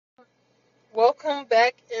welcome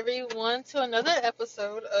back, everyone, to another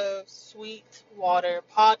episode of Sweet Water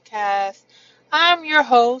Podcast. I'm your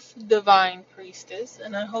host, Divine Priestess,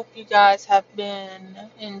 and I hope you guys have been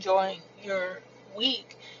enjoying your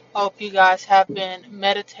week. I hope you guys have been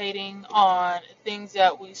meditating on things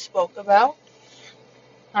that we spoke about.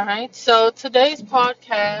 All right, so today's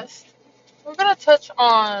podcast, we're going to touch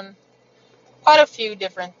on quite a few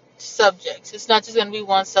different subjects. It's not just going to be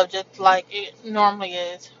one subject like it normally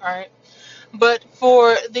is, all right? But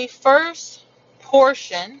for the first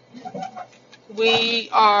portion, we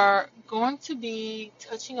are going to be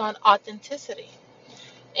touching on authenticity.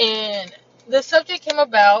 And the subject came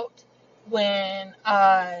about when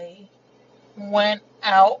I went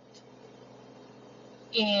out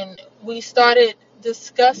and we started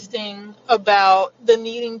discussing about the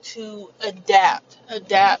needing to adapt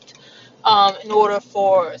in order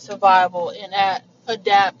for survival and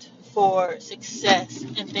adapt for success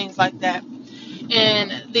and things like that.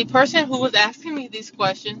 And the person who was asking me these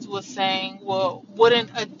questions was saying, well, wouldn't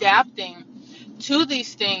adapting to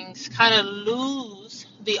these things kind of lose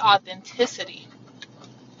the authenticity?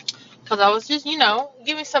 Because I was just,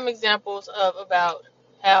 giving some examples of about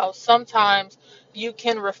how sometimes you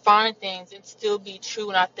can refine things and still be true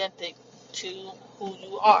and authentic to who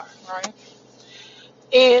you are, right?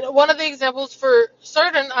 And one of the examples for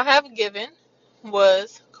certain I have given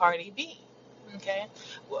was Cardi B. Okay.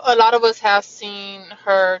 A lot of us have seen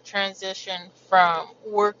her transition from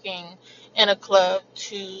working in a club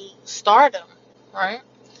to stardom, right?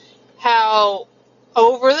 How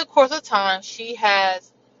over the course of time she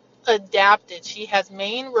has adapted, she has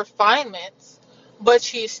made refinements, but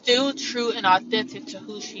she is still true and authentic to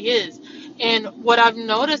who she is. And what I've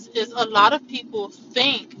noticed is a lot of people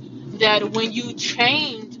think that when you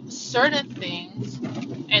change certain things,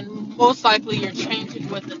 and most likely you're changing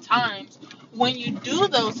with the times, when you do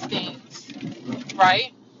those things,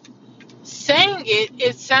 right? Saying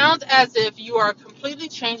it sounds as if you are completely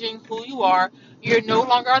changing who you are. You're no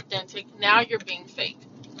longer authentic. Now you're being fake,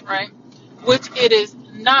 right? Which it is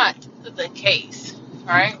not the case,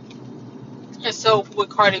 right? And so with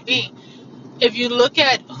Cardi B, if you look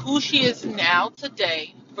at who she is now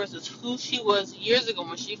today versus who she was years ago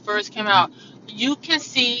when she first came out, you can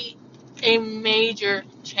see a major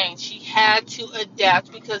change. She had to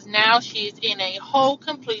adapt because now she's in a whole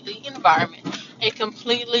completely environment, a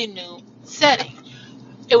completely new setting.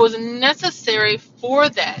 It was necessary for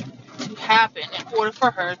that to happen in order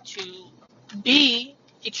for her to be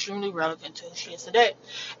extremely relevant to who she is today.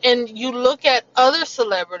 And you look at other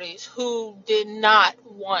celebrities who did not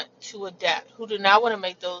want to adapt, who did not want to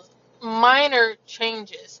make those minor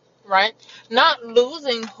changes, right? Not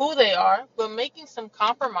losing who they are, but making some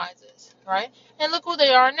compromises, right? And look who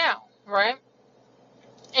they are now, right?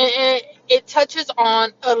 And it touches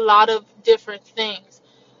on a lot of different things,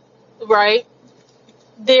 right?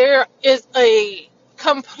 There is a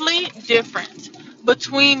complete difference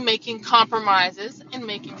between making compromises and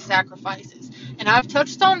making sacrifices. And I've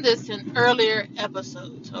touched on this in earlier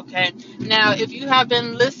episodes, okay? Now, if you have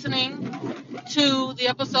been listening to the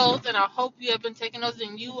episodes, and I hope you have been taking those,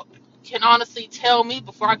 and you can honestly tell me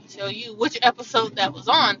before I can tell you which episode that was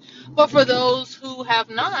on. But for those who have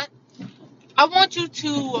not, I want you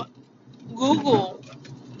to Google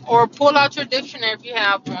or pull out your dictionary if you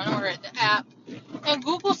have one or the app and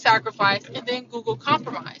Google sacrifice and then Google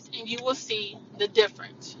compromise, and you will see the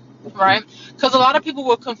difference, right? Because a lot of people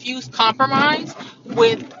will confuse compromise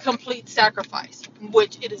with complete sacrifice,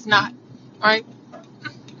 which it is not, right?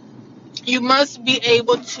 You must be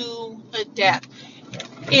able to adapt.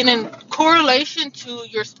 And in correlation to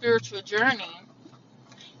your spiritual journey,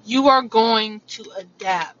 you are going to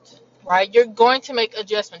adapt, right? You're going to make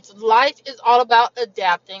adjustments. Life is all about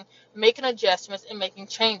adapting, making adjustments, and making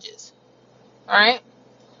changes, all right?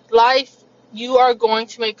 Life, you are going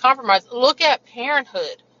to make compromise. Look at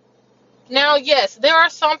parenthood. Now, yes, there are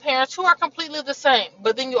some parents who are completely the same,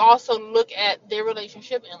 but then you also look at their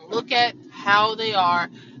relationship and look at how they are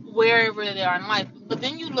wherever they are in life. But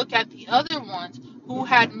then you look at the other ones who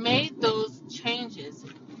had made those changes,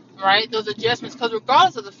 right? Those adjustments, because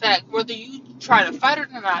regardless of the fact, whether you try to fight it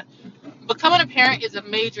or not, becoming a parent is a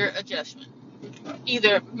major adjustment.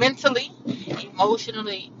 Either mentally,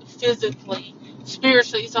 emotionally, physically,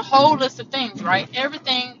 spiritually. It's a whole list of things, right?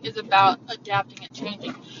 Everything is about adapting and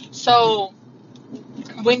changing. So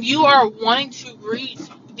when you are wanting to reach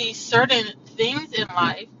these certain things in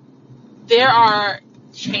life, there are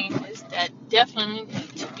changes that definitely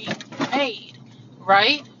need to be made,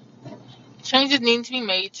 right? Changes need to be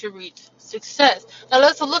made to reach success. Now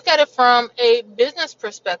let's look at it from a business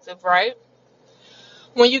perspective, right?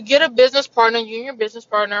 When you get a business partner, you and your business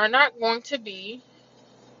partner are not going to be,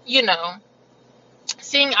 you know,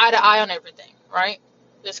 seeing eye to eye on everything, right?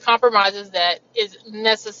 There's compromises that is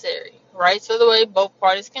necessary, right? So the way both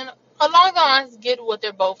parties can, along the lines, get what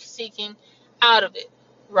they're both seeking out of it,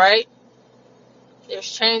 right? There's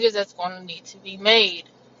changes that's going to need to be made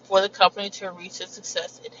for the company to reach the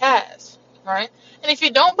success it has, right? And if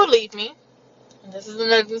you don't believe me, and this is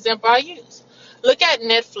another example I use, look at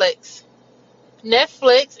Netflix.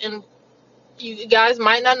 Netflix, and you guys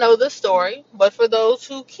might not know the story, but for those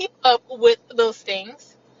who keep up with those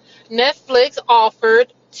things, Netflix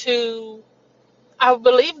offered to, I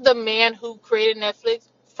believe the man who created Netflix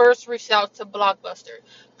first reached out to Blockbuster,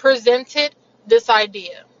 presented this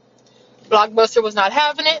idea. Blockbuster was not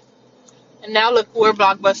having it, and now look where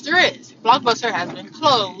Blockbuster is. Blockbuster has been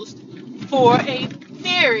closed for a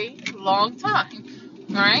very long time,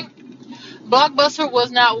 right? Blockbuster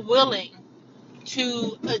was not willing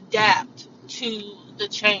to adapt to the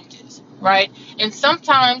changes, right? And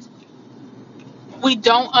sometimes we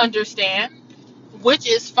don't understand, which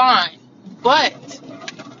is fine, but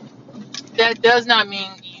that does not mean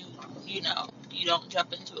you don't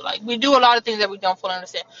jump into it. Like, we do a lot of things that we don't fully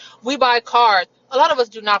understand. We buy cars. A lot of us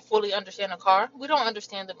do not fully understand a car. We don't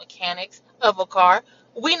understand the mechanics of a car.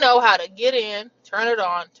 We know how to get in, turn it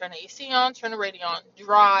on, turn the AC on, turn the radio on,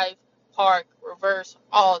 drive, park, reverse,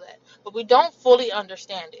 all that. But we don't fully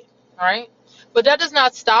understand it, right? But that does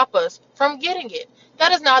not stop us from getting it. That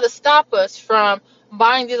does not stop us from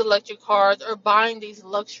buying these electric cars or buying these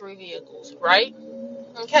luxury vehicles, right?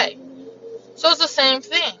 Okay. So it's the same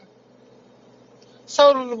thing.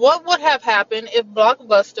 So what would have happened if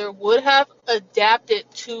Blockbuster would have adapted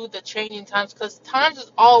to the changing times? Because times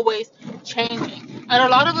is always changing. And a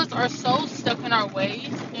lot of us are so stuck in our ways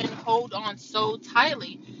and hold on so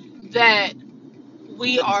tightly that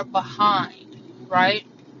we are behind, right?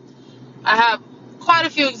 I have quite a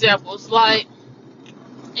few examples. Like,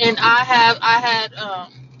 and I had,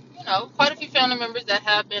 quite a few family members that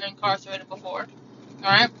have been incarcerated before, all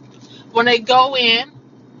right? When they go in,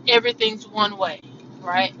 everything's one way,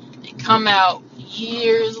 right? They come out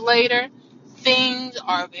years later, things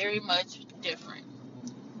are very much different.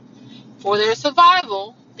 For their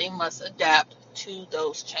survival, they must adapt to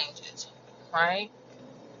those changes, right?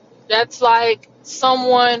 That's like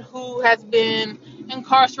someone who has been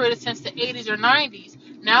incarcerated since the 80s or 90s.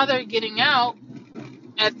 Now they're getting out.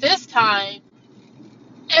 At this time,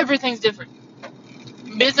 everything's different.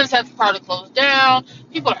 Business has probably closed down.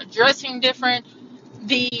 People are dressing different.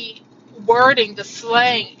 The wording, the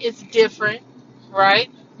slang is different, right?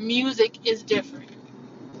 Music is different.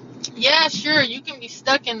 Yeah, sure, you can be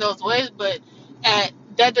stuck in those ways, but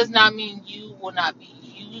that does not mean you will not be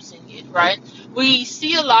using it, right? We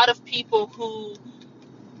see a lot of people who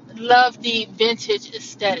love the vintage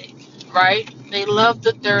aesthetic, right? They love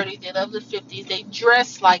the 30s, they love the 50s, they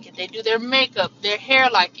dress like it, they do their makeup, their hair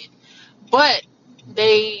like it, but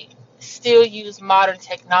they still use modern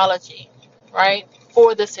technology, right,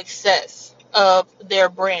 for the success of their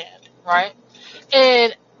brand, right?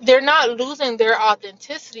 And they're not losing their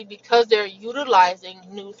authenticity because they're utilizing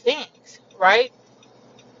new things, right?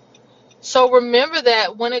 So remember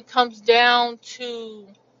that when it comes down to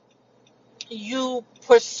you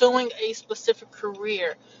pursuing a specific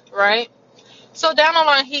career, right? So down the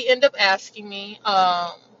line, he ended up asking me,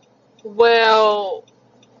 well,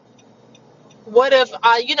 what if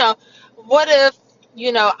I'm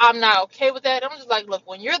not okay with that? I'm just like, look,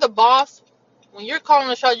 when you're the boss, when you're calling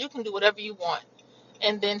the shot, you can do whatever you want.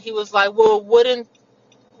 And then he was like, well, would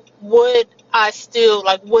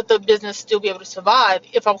the business still be able to survive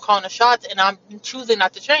if I'm calling the shots and I'm choosing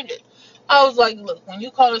not to change it? I was like, look, when you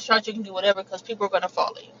call the shots, you can do whatever because people are going to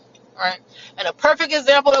follow you, right? And a perfect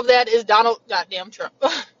example of that is Donald goddamn Trump,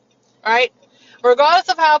 right? Regardless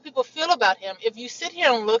of how people feel about him, if you sit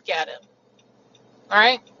here and look at him,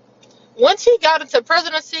 right? Once he got into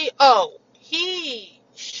presidency, he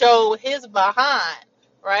showed his behind,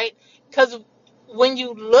 right? Because when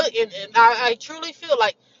you look, and I truly feel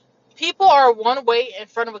like people are one way in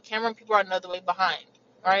front of a camera and people are another way behind,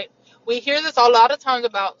 right? We hear this a lot of times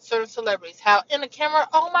about certain celebrities, how in the camera,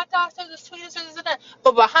 oh my gosh, they're the sweetest, this and that.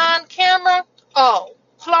 But behind camera,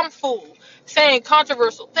 plum fool, saying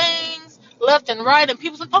controversial things left and right, and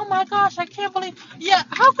people's like, oh my gosh, I can't believe. Yeah,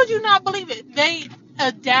 how could you not believe it? They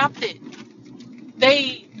adapted.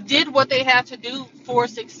 They did what they had to do for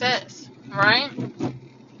success, right?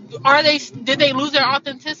 Did they lose their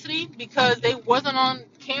authenticity because they wasn't on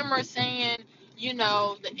camera saying,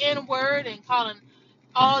 the N word and calling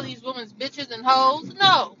all these women bitches and hoes?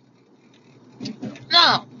 No,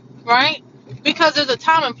 right? Because there's a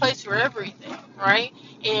time and place for everything, right?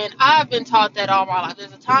 And I've been taught that all my life.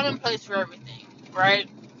 There's a time and place for everything, right?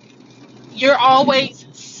 You're always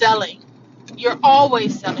selling. You're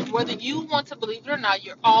always selling. Whether you want to believe it or not,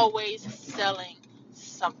 you're always selling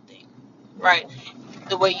something, right?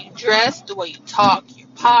 The way you dress, the way you talk, your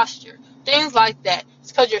posture, things like that.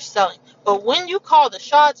 It's because you're selling. But when you call the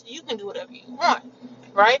shots, you can do whatever you want,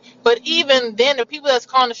 right? But even then, the people that's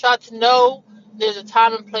calling the shots know there's a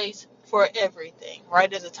time and place for everything, right?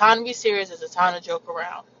 There's a time to be serious. There's a time to joke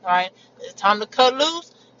around, right? There's a time to cut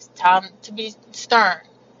loose. It's time to be stern.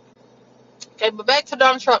 Okay, but back to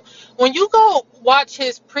Donald Trump. When you go watch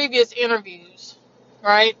his previous interviews,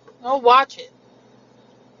 right? Go watch it.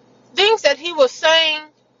 Things that he was saying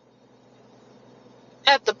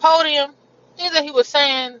at the podium, things that he was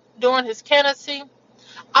saying during his candidacy,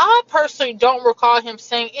 I personally don't recall him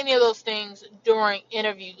saying any of those things during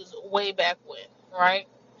interviews way back when, right?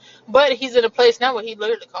 But he's in a place now where he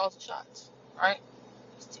literally calls the shots, right?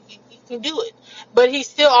 He can do it. But he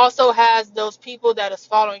still also has those people that is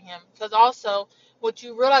following him. Because also, what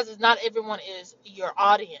you realize is not everyone is your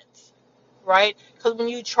audience, right? Because when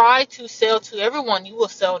you try to sell to everyone, you will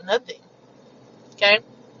sell nothing, okay?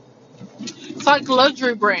 It's like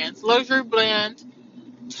luxury brands. Luxury brands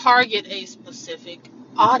target a specific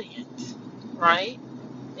audience, right?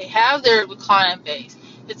 They have their client base.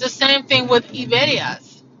 It's the same thing with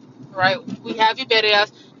Iberias, right? We have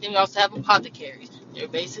Iberias, then we also have apothecaries. They're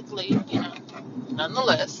basically,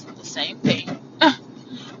 nonetheless, the same thing.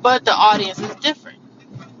 But the audience is different,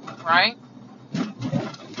 right?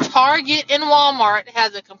 Target and Walmart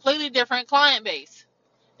has a completely different client base.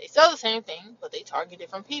 They sell the same thing, but they target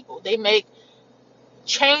different people. They make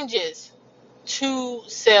changes to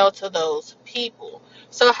sell to those people.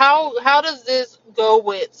 So how does this go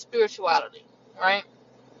with spirituality, right?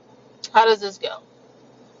 How does this go?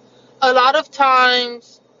 A lot of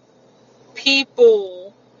times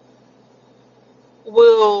people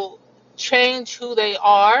will change who they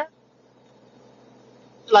are,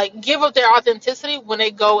 like give up their authenticity when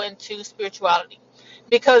they go into spirituality.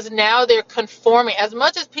 Because now they're conforming. As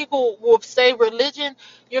much as people will say religion,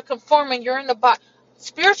 you're conforming, you're in the box.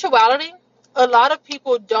 Spirituality, a lot of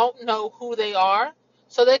people don't know who they are,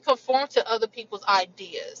 so they conform to other people's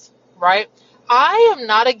ideas, right? I am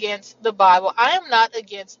not against the Bible. I am not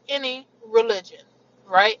against any religion,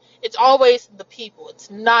 right? It's always the people.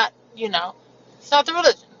 It's not, it's not the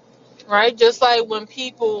religion, right? Just like when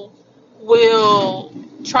people will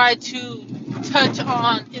try to touch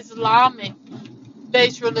on Islamic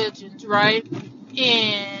based religions, right?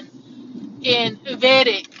 In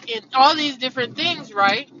Vedic, and all these different things,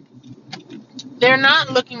 right? They're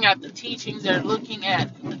not looking at the teachings, they're looking at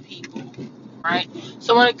the people, right?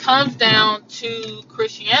 So when it comes down to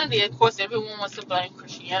Christianity, of course, everyone wants to blame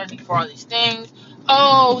Christianity for all these things.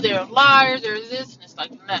 Oh, they're liars, there's this, and it's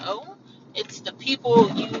like, no. It's the people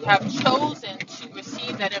you have chosen to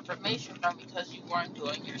receive that information from because you weren't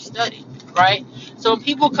doing your study, right? So when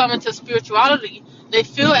people come into spirituality, they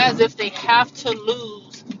feel as if they have to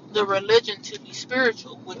lose the religion to be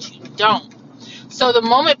spiritual, which you don't. So the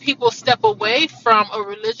moment people step away from a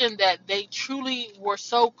religion that they truly were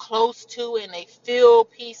so close to and they feel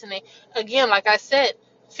peace and they, again, like I said,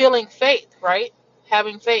 feeling faith, right?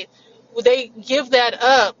 Having faith. They give that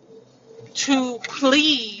up to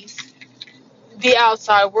please the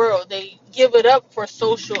outside world. They give it up for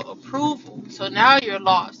social approval. So now you're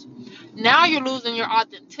lost. Now you're losing your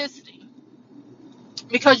authenticity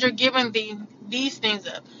because you're giving these things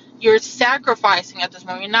up. You're sacrificing at this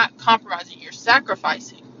moment. You're not compromising. You're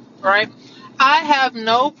sacrificing, right? I have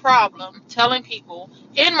no problem telling people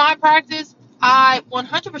in my practice, I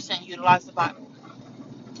 100% utilize the Bible.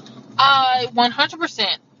 I 100%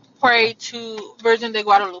 pray to Virgin de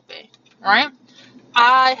Guadalupe, right?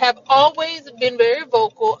 I have always been very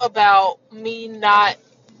vocal about me not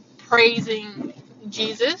praising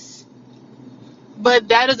Jesus, but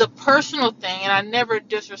that is a personal thing, and I never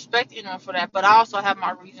disrespect anyone for that, but I also have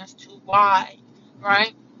my reasons to why,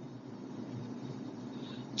 right?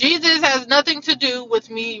 Jesus has nothing to do with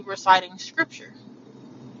me reciting scripture,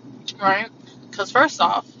 right? Because first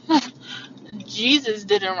off, Jesus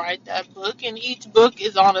didn't write that book, and each book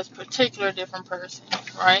is on a particular different person,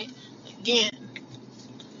 right? Again,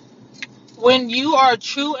 when you are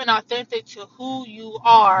true and authentic to who you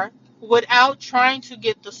are without trying to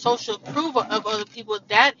get the social approval of other people,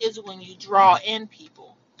 that is when you draw in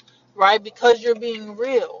people, right? Because you're being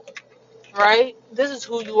real, right? This is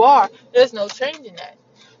who you are. There's no changing that.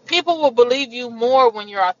 People will believe you more when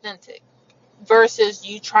you're authentic versus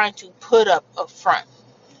you trying to put up a front,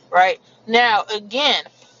 right? Now, again,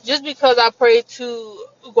 just because I pray to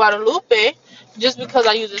Guadalupe, just because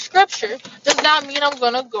I use a scripture, does not mean I'm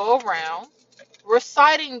going to go around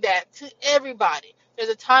reciting that to everybody. There's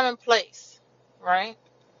a time and place, right?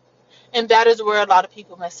 And that is where a lot of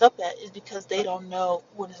people mess up at, is because they don't know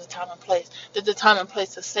what is the time and place. There's a time and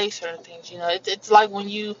place to say certain things. It's like when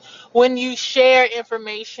you share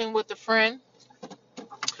information with a friend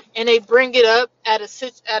and they bring it up at a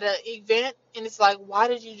event, and it's like, why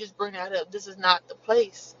did you just bring that up? This is not the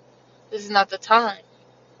place. This is not the time,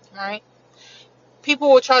 right?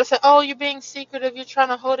 People will try to say, oh, you're being secretive. You're trying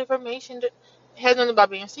to hold information. It has nothing about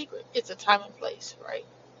being secret. It's a time and place, right?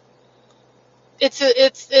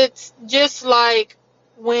 It's just like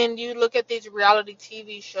when you look at these reality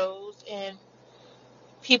TV shows and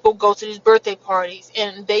people go to these birthday parties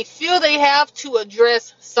and they feel they have to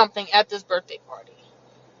address something at this birthday party.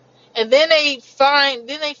 And then they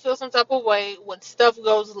feel some type of way when stuff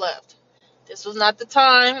goes left. This was not the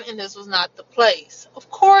time and this was not the place. Of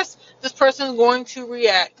course, this person is going to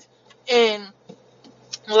react and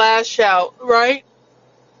lash out, right?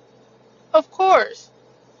 Of course.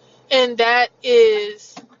 And that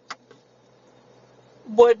is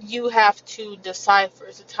what you have to decipher,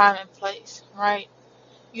 is a time and place, right?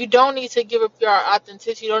 You don't need to give up your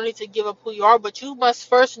authenticity. You don't need to give up who you are, but you must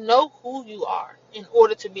first know who you are in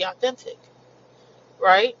order to be authentic,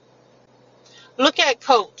 right? Look at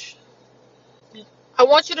Coach. I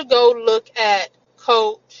want you to go look at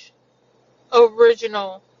Coach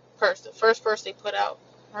original person, first person they put out,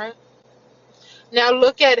 right? Now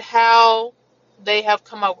look at how they have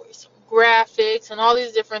come up with some graphics and all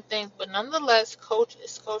these different things, but nonetheless, Coach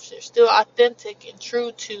is Coach. They're still authentic and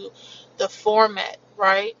true to the format,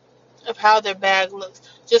 right, of how their bag looks.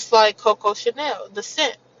 Just like Coco Chanel, the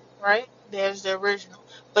scent, right? There's the original.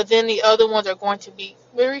 But then the other ones are going to be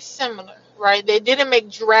very similar, right? They didn't make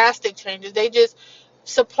drastic changes. They just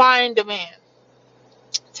supply and demand,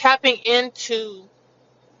 tapping into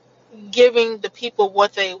giving the people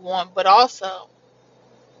what they want, but also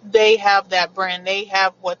they have that brand. They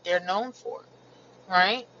have what they're known for,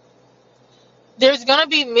 right? There's going to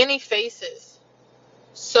be many faces.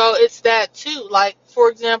 So it's that too. Like, for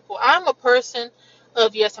example, I'm a person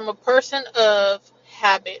of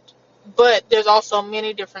habit, but there's also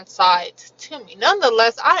many different sides to me.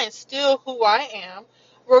 Nonetheless, I am still who I am,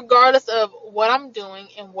 regardless of what I'm doing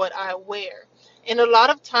and what I wear. And a lot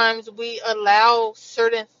of times we allow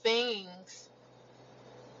certain things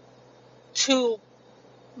to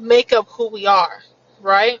make up who we are,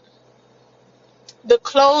 right? The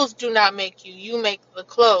clothes do not make you. You make the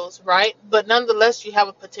clothes, right? But nonetheless, you have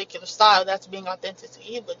a particular style that's being authentic to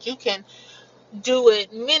you. But you can do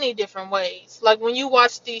it many different ways. Like when you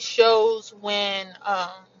watch these shows when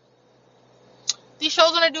they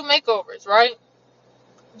do makeovers, right?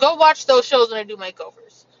 Go watch those shows when they do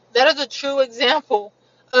makeovers. That is a true example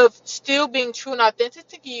of still being true and authentic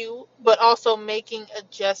to you, but also making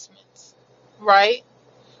adjustments, right?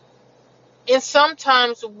 And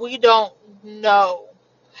sometimes we don't know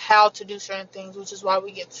how to do certain things, which is why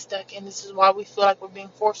we get stuck, and this is why we feel like we're being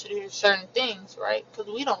forced to do certain things, right?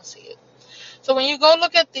 Because we don't see it. So when you go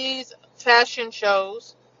look at these fashion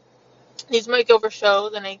shows, these makeover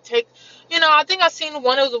shows, and they take, I think I seen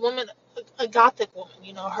one. It was a woman, a gothic woman.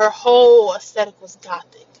 Her whole aesthetic was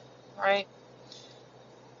gothic, right?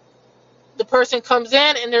 The person comes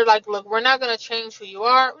in and they're like, look, we're not going to change who you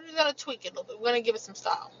are. We're just going to tweak it a little bit. We're going to give it some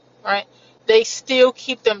style, right? They still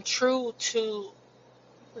keep them true to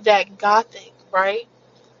that gothic, right?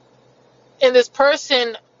 And this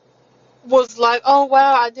person was like, oh,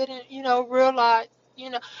 wow, I didn't, realize,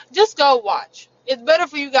 just go watch. It's better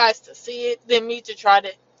for you guys to see it than me to try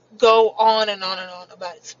to go on and on and on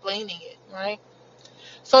about explaining it, right?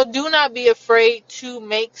 So do not be afraid to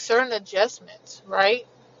make certain adjustments, right?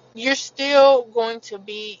 You're still going to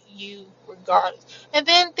be you regardless. And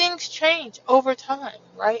then things change over time,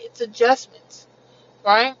 right? It's adjustments,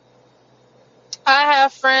 right? I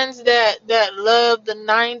have friends that love the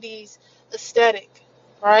 90s aesthetic,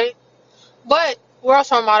 right? But we're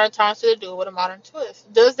also in modern times, so they do it with a modern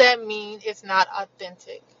twist. Does that mean it's not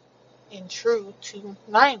authentic and true to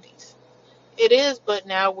 90s? It is, but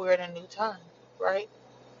now we're in a new time, right?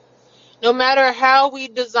 No matter how we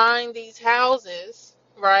design these houses,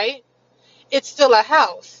 right? It's still a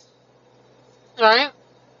house, right?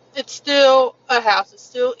 It's still a house. It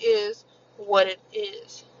still is what it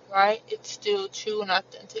is, right? It's still true and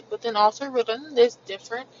authentic. But then also realizing there's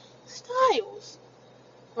different styles,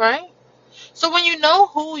 right? So when you know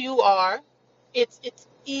who you are, it's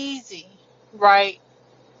easy, right?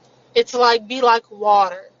 It's like be like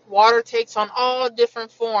water. Water takes on all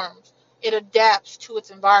different forms. It adapts to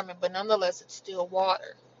its environment, but nonetheless it's still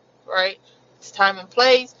water, right? it's time and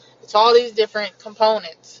place, it's all these different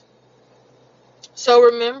components. So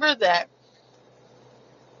remember that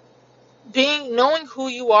knowing who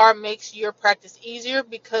you are makes your practice easier,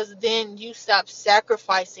 because then you stop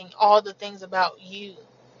sacrificing all the things about you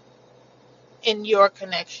in your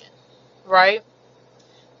connection, right?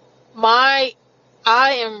 I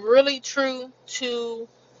am really true to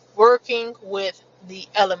working with the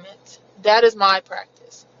elements. That is my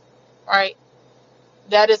practice, right?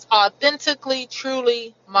 That is authentically,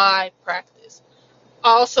 truly my practice. I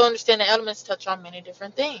also understand the elements touch on many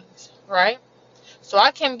different things, right? So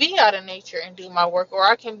I can be out in nature and do my work, or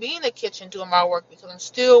I can be in the kitchen doing my work, because I'm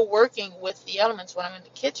still working with the elements when I'm in the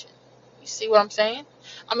kitchen. You see what I'm saying?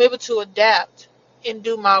 I'm able to adapt and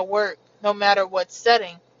do my work no matter what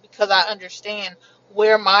setting, because I understand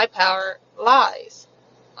where my power lies.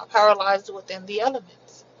 My power lies within the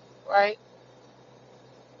elements, right?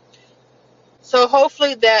 So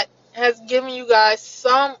hopefully that has given you guys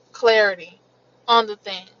some clarity on the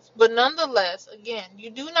things. But nonetheless, again, you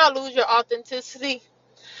do not lose your authenticity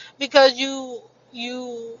because you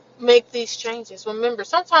make these changes. Remember,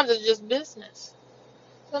 sometimes it's just business.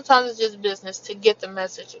 Sometimes it's just business to get the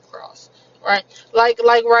message across, right? Like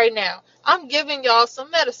right now, I'm giving y'all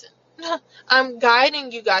some medicine. I'm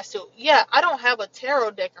guiding you guys to. Yeah, I don't have a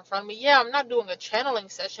tarot deck in front of me. Yeah, I'm not doing a channeling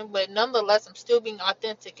session, but nonetheless, I'm still being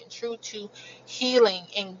authentic and true to healing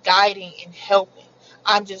and guiding and helping.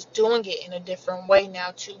 I'm just doing it in a different way now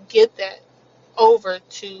to get that over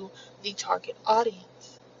to the target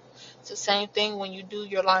audience. It's the same thing when you do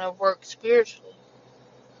your line of work spiritually,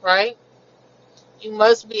 right? You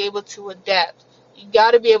must be able to adapt. You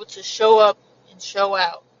got to be able to show up and show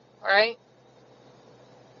out, right?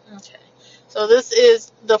 Okay. So this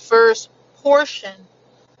is the first portion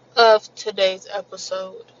of today's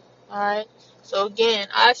episode. All right. So again,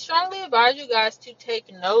 I strongly advise you guys to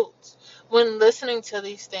take notes when listening to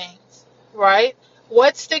these things, right?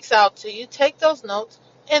 What sticks out to you, take those notes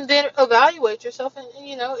and then evaluate yourself. And,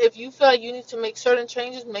 if you feel like you need to make certain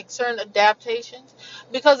changes, make certain adaptations.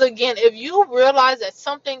 Because again, if you realize that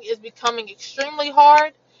something is becoming extremely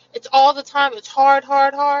hard, it's all the time, it's hard,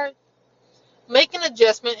 hard, hard, make an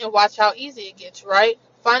adjustment and watch how easy it gets, right?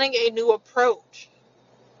 Finding a new approach,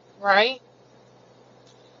 right?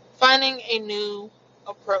 Finding a new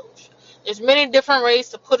approach. There's many different ways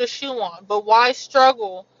to put a shoe on, but why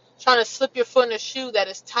struggle trying to slip your foot in a shoe that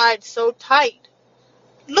is tied so tight?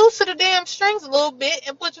 Loosen the damn strings a little bit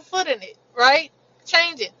and put your foot in it, right?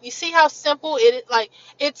 Change it. You see how simple it is? Like,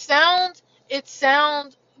 it sounds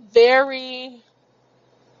very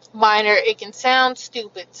minor. It can sound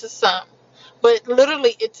stupid to some, but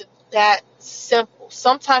literally it's that simple.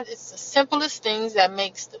 Sometimes it's the simplest things that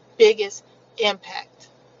makes the biggest impact,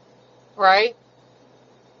 right?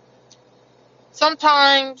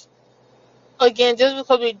 Sometimes, again, just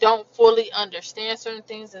because we don't fully understand certain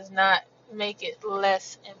things does not make it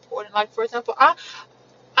less important. Like, for example, I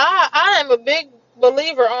am a big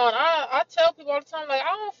believer on, I tell people all the time, like,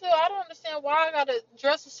 I don't understand why I gotta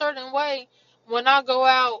dress a certain way when I go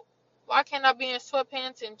out. Why can't I be in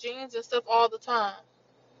sweatpants and jeans and stuff all the time,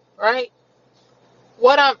 right?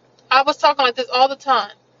 What I was talking like this all the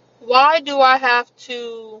time. Why do I have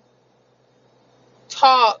to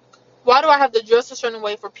talk? Why do I have to dress a certain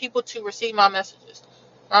way for people to receive my messages,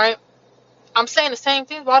 right? I'm saying the same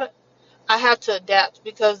thing about it. I have to adapt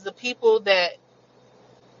because the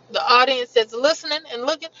audience that's listening and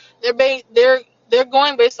looking, they're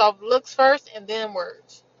going based off looks first and then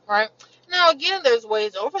words, right? Now again, there's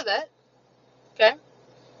ways over that, okay?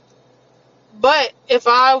 But if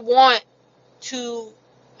I want to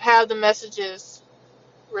have the messages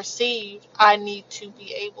received, I need to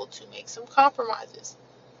be able to make some compromises.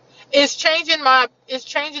 Is changing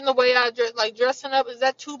the way I dress, like dressing up, is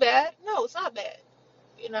that too bad? No, it's not bad.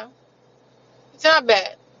 You know, it's not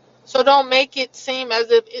bad. So don't make it seem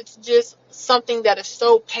as if it's just something that is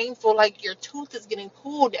so painful, like your tooth is getting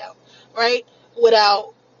pulled out, right?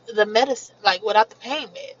 Without the medicine, like without the pain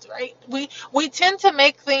meds, right? We tend to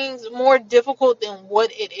make things more difficult than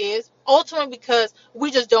what it is, ultimately because we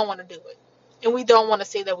just don't want to do it, and we don't want to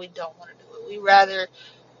say that we don't want to do it. We rather,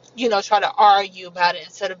 try to argue about it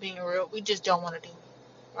instead of being real. We just don't want to do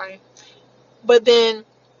it, right? But then,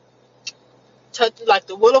 like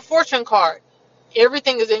the Wheel of Fortune card,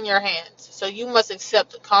 everything is in your hands. So you must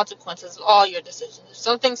accept the consequences of all your decisions. If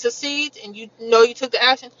something succeeds and you know you took the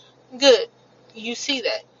action, good. You see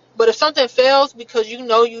that. But if something fails because you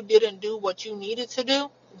know you didn't do what you needed to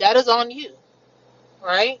do, that is on you,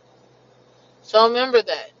 right? So remember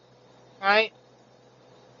that, right?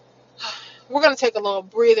 We're going to take a little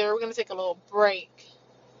breather. We're going to take a little break.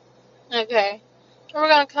 Okay? And we're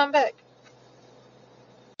going to come back.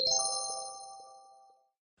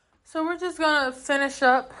 So we're just gonna finish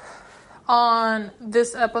up on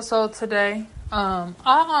this episode today. I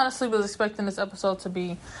honestly was expecting this episode to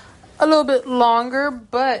be a little bit longer,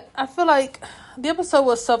 but I feel like the episode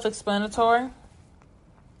was self-explanatory.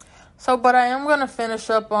 But I am gonna finish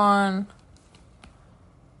up on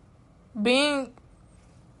being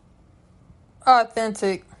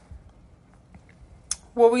authentic.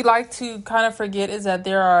 What we like to kind of forget is that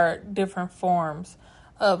there are different forms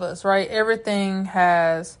of us, right? Everything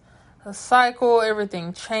has a cycle,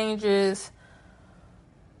 everything changes,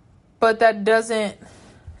 but that doesn't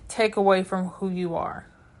take away from who you are,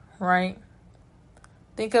 right?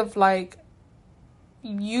 Think of like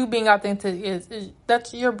you being authentic is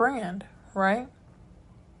that's your brand, right?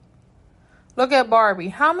 Look at Barbie.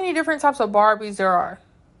 How many different types of Barbies there are,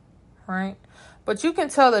 right? But you can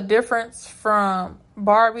tell the difference from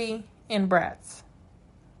Barbie and Bratz,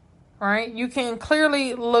 right? You can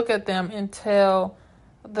clearly look at them and tell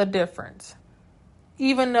the difference,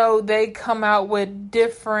 even though they come out with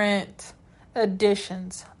different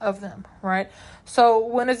editions of them, right? So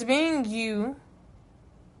when it's being you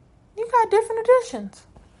got different editions,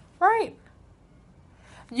 right?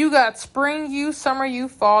 You got spring you, summer you,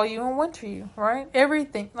 fall you, and winter you, right?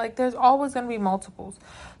 Everything. Like, there's always going to be multiples.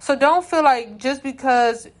 So don't feel like just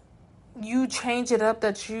because you change it up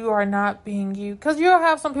that you are not being you. Because you'll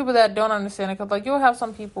have some people that don't understand it. Because, like, you'll have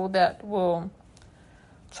some people that will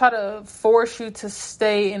try to force you to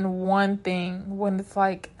stay in one thing when it's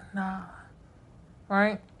like, nah,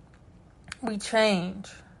 right? We change.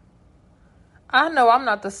 I know I'm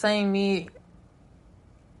not the same me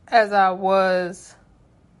as I was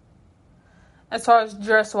as far as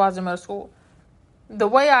dress-wise in middle school. The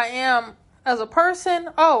way I am as a person,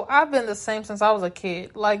 I've been the same since I was a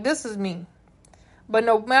kid. Like, this is me. But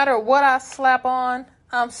no matter what I slap on,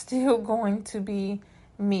 I'm still going to be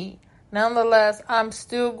me. Nonetheless, I'm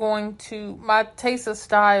still going to, my taste of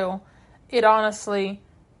style, it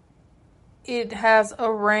has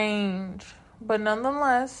a range. But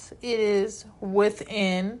nonetheless, it is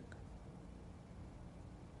within,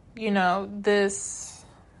 this,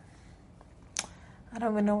 I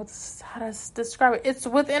don't even know how to describe it. It's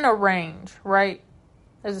within a range, right?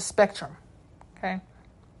 There's a spectrum, okay?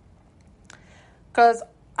 Because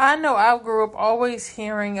I know I grew up always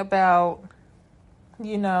hearing about,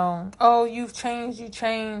 you've changed, you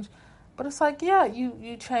changed. But it's like, yeah,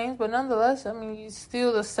 you changed, but nonetheless, I mean, you're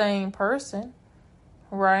still the same person,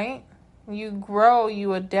 right? You grow,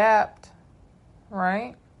 you adapt,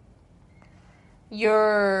 right?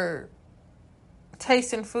 Your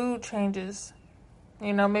taste in food changes.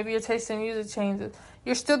 Maybe your taste in music changes.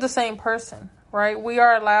 You're still the same person, right? We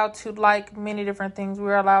are allowed to like many different things. We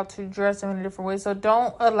are allowed to dress in many different ways. So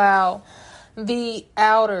don't allow the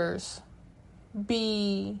outers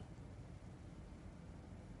be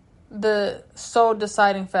the sole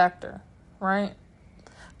deciding factor, right?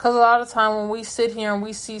 Because a lot of time when we sit here and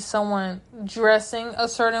we see someone dressing a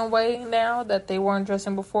certain way now that they weren't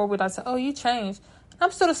dressing before, we like to say, oh, you changed.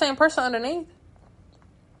 I'm still the same person underneath,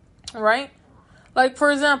 right? Like, for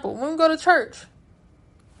example, when we go to church,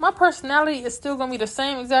 my personality is still going to be the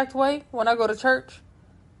same exact way when I go to church.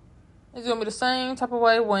 It's going to be the same type of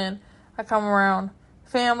way when I come around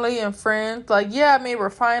family and friends. Like, yeah, I may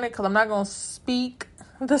refine it because I'm not going to speak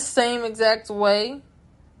the same exact way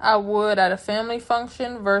I would at a family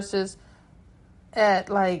function versus at,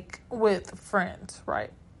 like, with friends,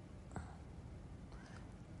 right?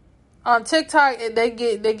 On TikTok, they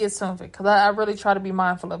get some of it because I really try to be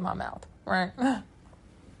mindful of my mouth, right?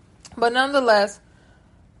 But nonetheless,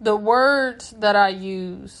 the words that I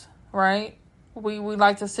use, right? We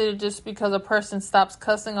like to say it just because a person stops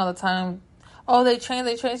cussing all the time. Oh, they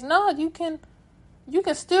change. No, you can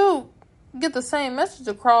still get the same message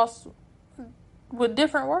across with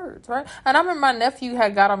different words, right? And I remember my nephew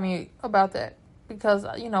had got on me about that because,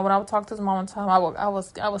 when I would talk to his mom one time, I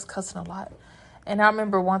was cussing a lot. And I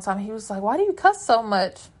remember one time he was like, why do you cuss so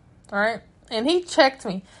much? Right? And he checked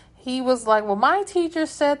me. He was like, well, my teacher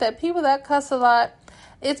said that people that cuss a lot,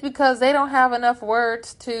 it's because they don't have enough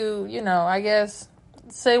words to, I guess,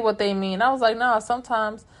 say what they mean. I was like, no,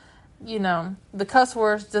 sometimes, the cuss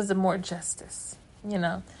words does it more justice,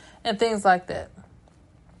 and things like that.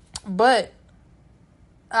 But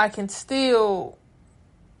I can still,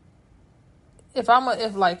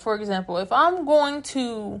 for example, if I'm going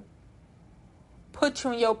to put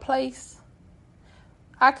you in your place,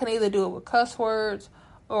 I can either do it with cuss words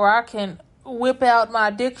or I can whip out my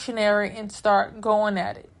dictionary and start going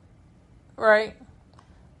at it, right?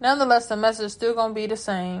 Nonetheless, the message is still going to be the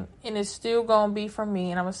same, and it's still going to be from me,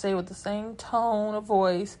 and I'm going to say it with the same tone of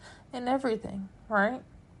voice and everything, right?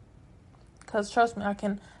 Because trust me, I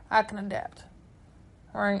can I can adapt,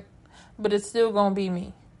 right? But it's still going to be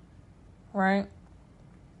me, right?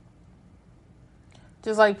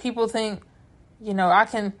 Just like people think, I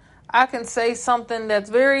can say something that's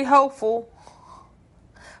very hopeful,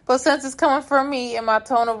 but since it's coming from me and my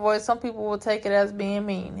tone of voice, some people will take it as being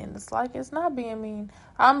mean. And it's like, it's not being mean.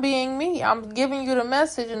 I'm being me. I'm giving you the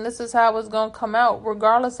message, and this is how it's going to come out,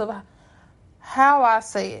 regardless of how I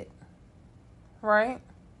say it. Right?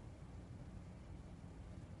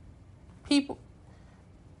 People,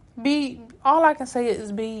 all I can say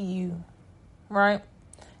is be you. Right?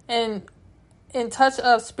 And in touch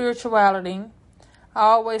of spirituality, I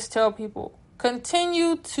always tell people,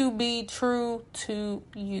 continue to be true to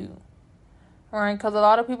you. Right? Because a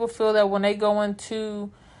lot of people feel that when they go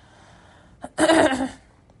into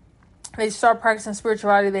they start practicing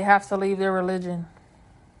spirituality, they have to leave their religion.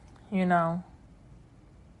 You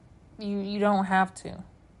don't have to,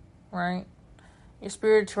 right? Your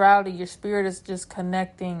spirituality, your spirit is just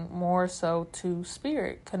connecting more so to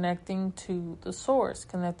spirit, connecting to the source,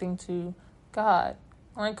 connecting to God,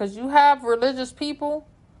 right? Because you have religious people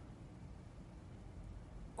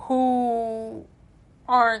who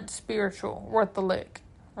aren't spiritual worth the lick,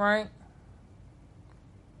 right?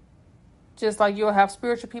 Just like you'll have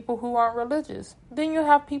spiritual people who aren't religious. Then you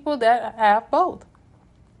have people that have both.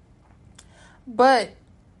 But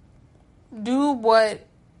do what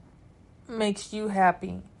makes you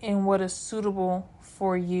happy and what is suitable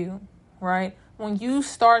for you, right? When you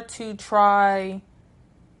try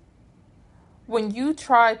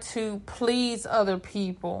to please other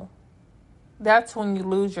people, that's when you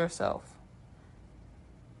lose yourself.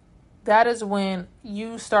 That is when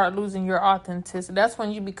you start losing your authenticity. That's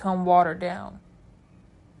when you become watered down.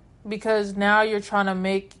 Because now you're trying to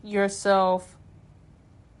make yourself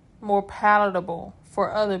more palatable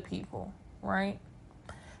for other people, right?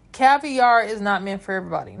 Caviar is not meant for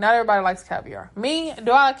everybody. Not everybody likes caviar. Me,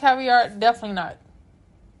 do I like caviar? Definitely not.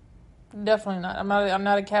 Definitely not. I'm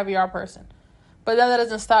not a caviar person. But that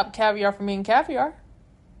doesn't stop caviar from being caviar.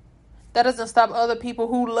 That doesn't stop other people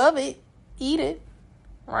who love it, eat it.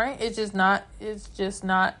 Right? It's just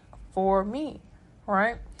not for me.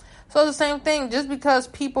 Right? So the same thing, just because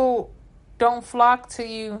people don't flock to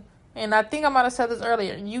you, and I think I might have said this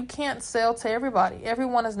earlier, you can't sell to everybody.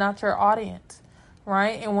 Everyone is not your audience.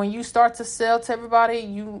 Right? And when you start to sell to everybody,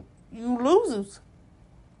 you lose.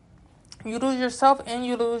 You lose yourself and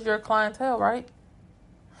you lose your clientele, right?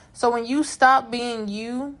 So when you stop being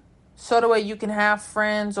you, so the way you can have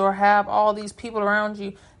friends or have all these people around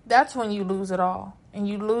you, that's when you lose it all. And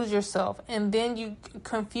you lose yourself. And then you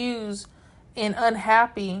confuse and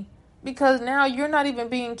unhappy because now you're not even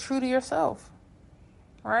being true to yourself.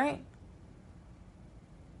 Right?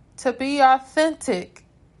 To be authentic,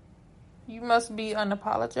 you must be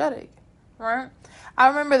unapologetic. Right? I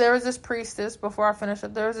remember there was this priestess, before I finish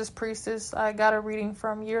it, there was this priestess I got a reading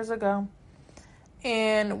from years ago.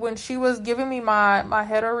 And when she was giving me my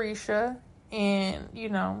head orisha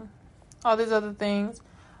and, all these other things,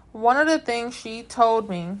 one of the things she told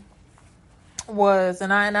me was,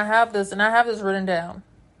 and I have this written down,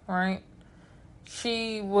 right?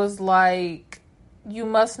 She was like, you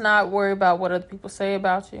must not worry about what other people say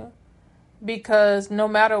about you, because no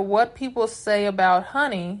matter what people say about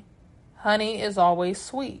honey is always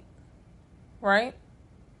sweet, right?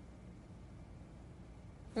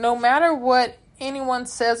 No matter what anyone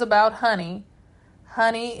says about honey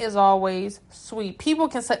is always sweet. People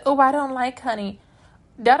can say, "Oh, I don't like honey."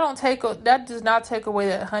 That does not take away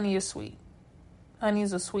that honey is sweet. Honey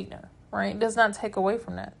is a sweetener, right? It does not take away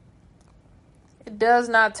from that. It does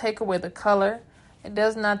not take away the color. It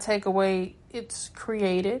does not take away it's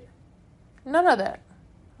created. None of that,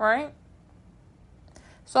 right?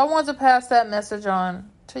 So I want to pass that message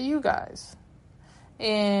on to you guys.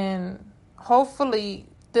 And hopefully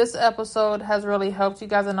this episode has really helped you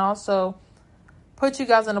guys and also put you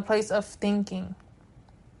guys in a place of thinking,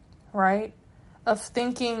 right? Of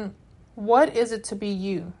thinking, what is it to be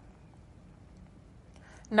you?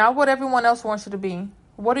 Not what everyone else wants you to be.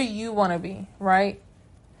 What do you want to be, right?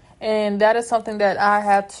 And that is something that I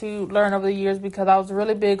had to learn over the years because I was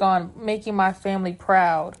really big on making my family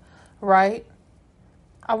proud, right?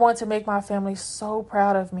 I wanted to make my family so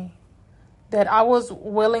proud of me that I was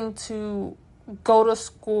willing to go to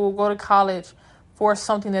school, go to college for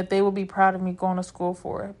something that they would be proud of me going to school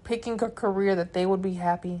for, picking a career that they would be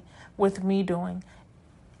happy with me doing.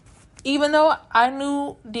 Even though I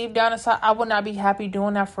knew deep down inside I would not be happy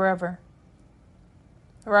doing that forever.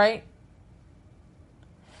 Right?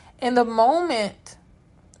 In the moment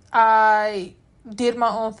I did my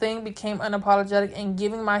own thing, became unapologetic, and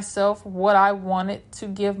giving myself what I wanted to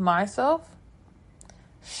give myself,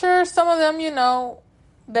 Sure, some of them,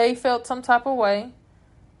 they felt some type of way,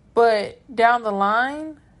 but down the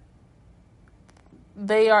line,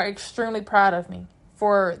 they are extremely proud of me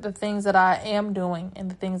for the things that I am doing and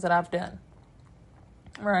the things that I've done.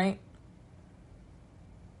 Right?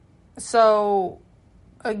 So,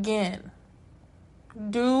 again,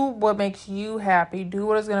 do what makes you happy. Do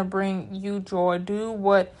what is going to bring you joy. Do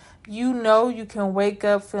what you can wake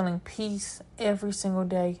up feeling peace every single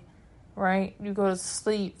day. Right? You go to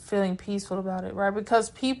sleep feeling peaceful about it. Right?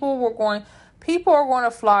 Because people are going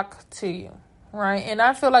to flock to you. Right? And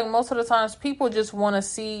I feel like most of the times people just want to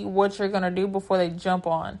see what you're going to do before they jump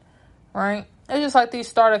on. Right? It's just like these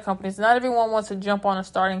startup companies. Not everyone wants to jump on a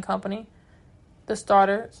starting company. The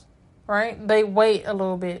starters, right? They wait a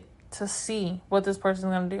little bit to see what this person's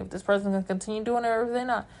going to do. If this person's going to continue doing it or if they're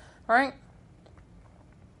not, right?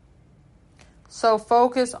 So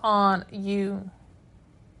focus on you.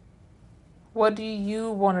 What do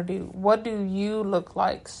you want to do? What do you look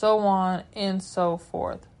like? So on and so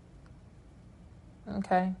forth.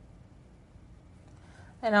 Okay?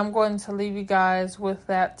 And I'm going to leave you guys with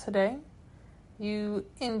that today. You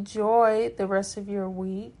enjoy the rest of your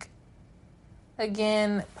week.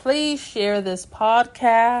 Again, please share this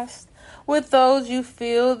podcast with those you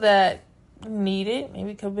feel that need it,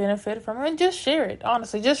 maybe could benefit from it, and just share it.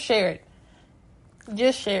 Honestly, just share it.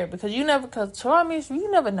 Just share it because you never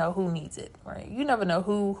know who needs it, right? You never know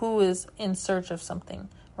who is in search of something,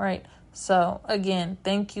 right? So again,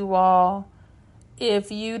 thank you all.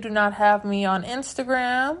 If you do not have me on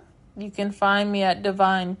Instagram, you can find me at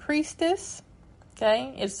Divine Priestess.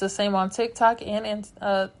 Okay, it's the same on TikTok and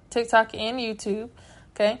YouTube.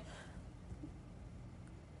 Okay,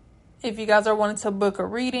 if you guys are wanting to book a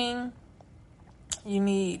reading, you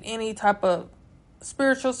need any type of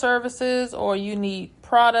spiritual services, or you need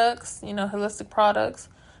products, holistic products,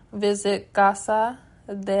 visit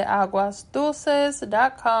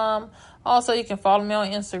casadeaguasdulces.com. Also, you can follow me on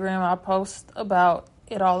Instagram. I post about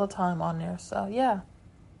it all the time on there. So yeah,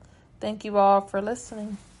 thank you all for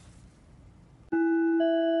listening.